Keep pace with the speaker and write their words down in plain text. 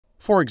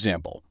For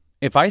example,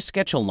 if I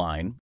sketch a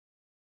line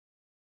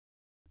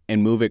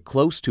and move it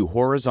close to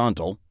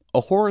horizontal,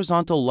 a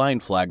horizontal line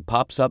flag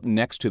pops up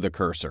next to the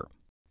cursor.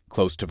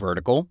 Close to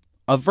vertical,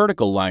 a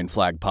vertical line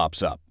flag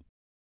pops up.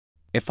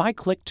 If I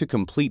click to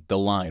complete the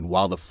line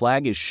while the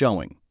flag is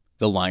showing,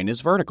 the line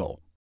is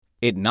vertical.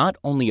 It not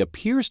only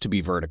appears to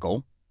be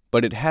vertical,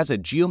 but it has a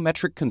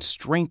geometric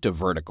constraint of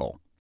vertical.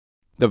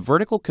 The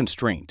vertical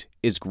constraint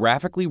is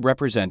graphically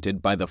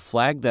represented by the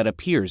flag that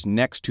appears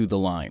next to the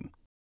line.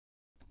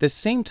 The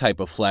same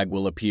type of flag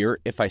will appear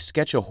if I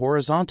sketch a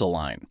horizontal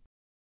line,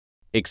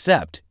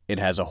 except it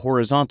has a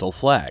horizontal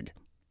flag.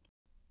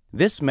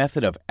 This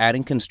method of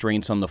adding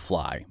constraints on the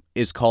fly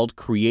is called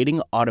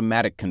creating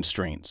automatic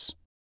constraints.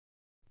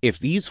 If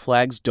these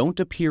flags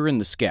don't appear in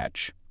the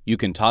sketch, you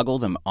can toggle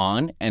them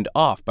on and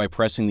off by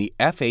pressing the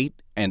F8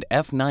 and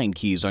F9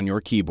 keys on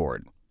your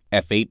keyboard.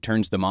 F8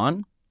 turns them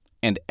on,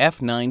 and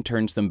F9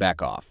 turns them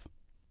back off.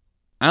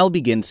 I'll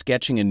begin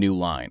sketching a new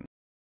line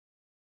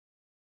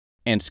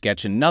and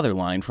sketch another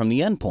line from the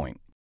endpoint.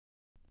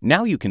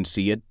 Now you can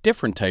see a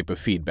different type of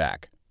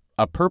feedback.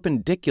 A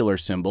perpendicular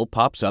symbol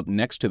pops up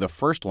next to the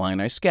first line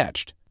I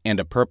sketched, and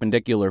a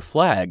perpendicular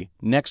flag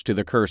next to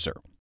the cursor.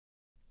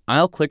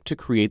 I'll click to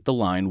create the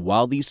line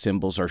while these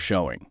symbols are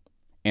showing,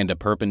 and a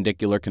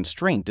perpendicular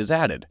constraint is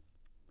added.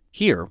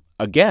 Here,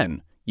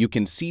 again, you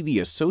can see the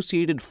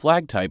associated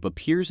flag type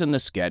appears in the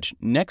sketch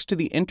next to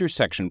the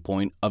intersection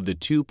point of the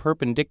two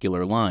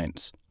perpendicular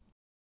lines.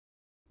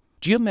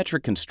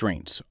 Geometric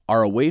constraints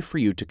are a way for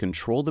you to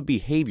control the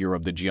behavior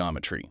of the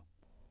geometry.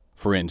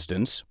 For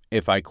instance,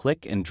 if I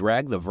click and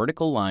drag the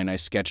vertical line I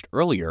sketched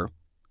earlier,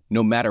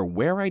 no matter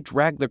where I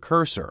drag the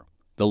cursor,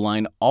 the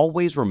line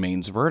always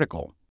remains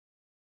vertical.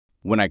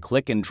 When I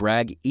click and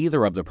drag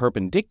either of the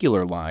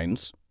perpendicular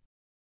lines,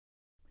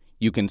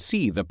 you can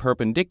see the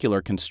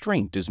perpendicular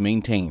constraint is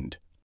maintained.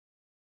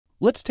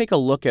 Let's take a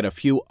look at a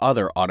few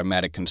other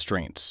automatic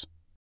constraints.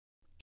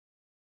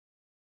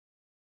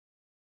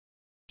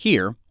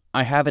 Here,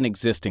 I have an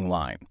existing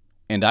line,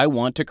 and I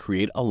want to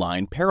create a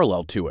line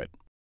parallel to it.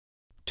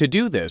 To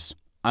do this,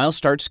 I'll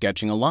start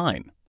sketching a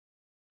line.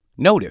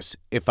 Notice,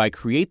 if I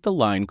create the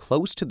line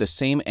close to the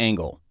same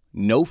angle,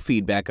 no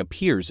feedback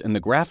appears in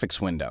the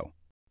graphics window.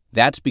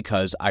 That's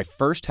because I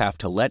first have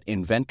to let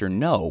Inventor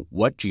know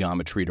what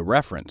geometry to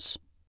reference.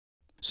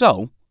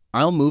 So,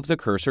 I'll move the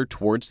cursor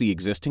towards the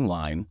existing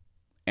line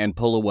and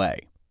pull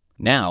away.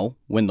 Now,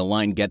 when the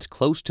line gets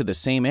close to the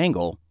same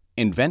angle,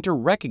 Inventor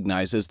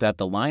recognizes that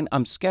the line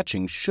I'm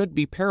sketching should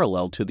be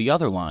parallel to the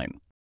other line.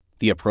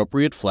 The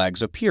appropriate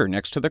flags appear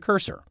next to the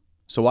cursor,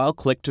 so I'll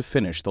click to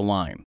finish the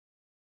line.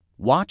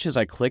 Watch as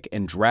I click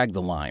and drag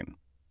the line.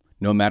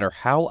 No matter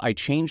how I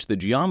change the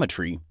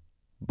geometry,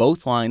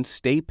 both lines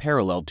stay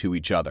parallel to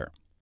each other.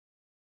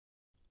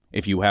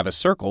 If you have a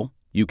circle,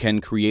 you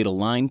can create a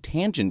line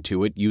tangent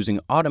to it using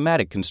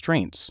automatic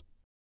constraints.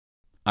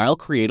 I'll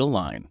create a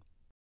line.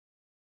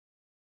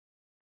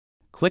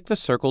 Click the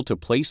circle to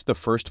place the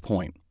first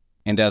point,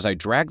 and as I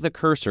drag the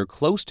cursor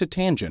close to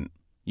tangent,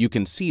 you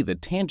can see the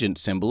tangent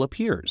symbol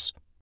appears.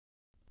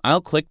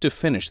 I'll click to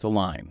finish the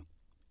line,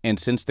 and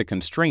since the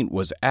constraint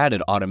was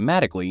added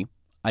automatically,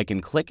 I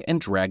can click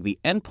and drag the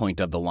endpoint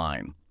of the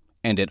line,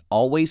 and it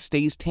always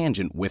stays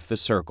tangent with the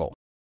circle.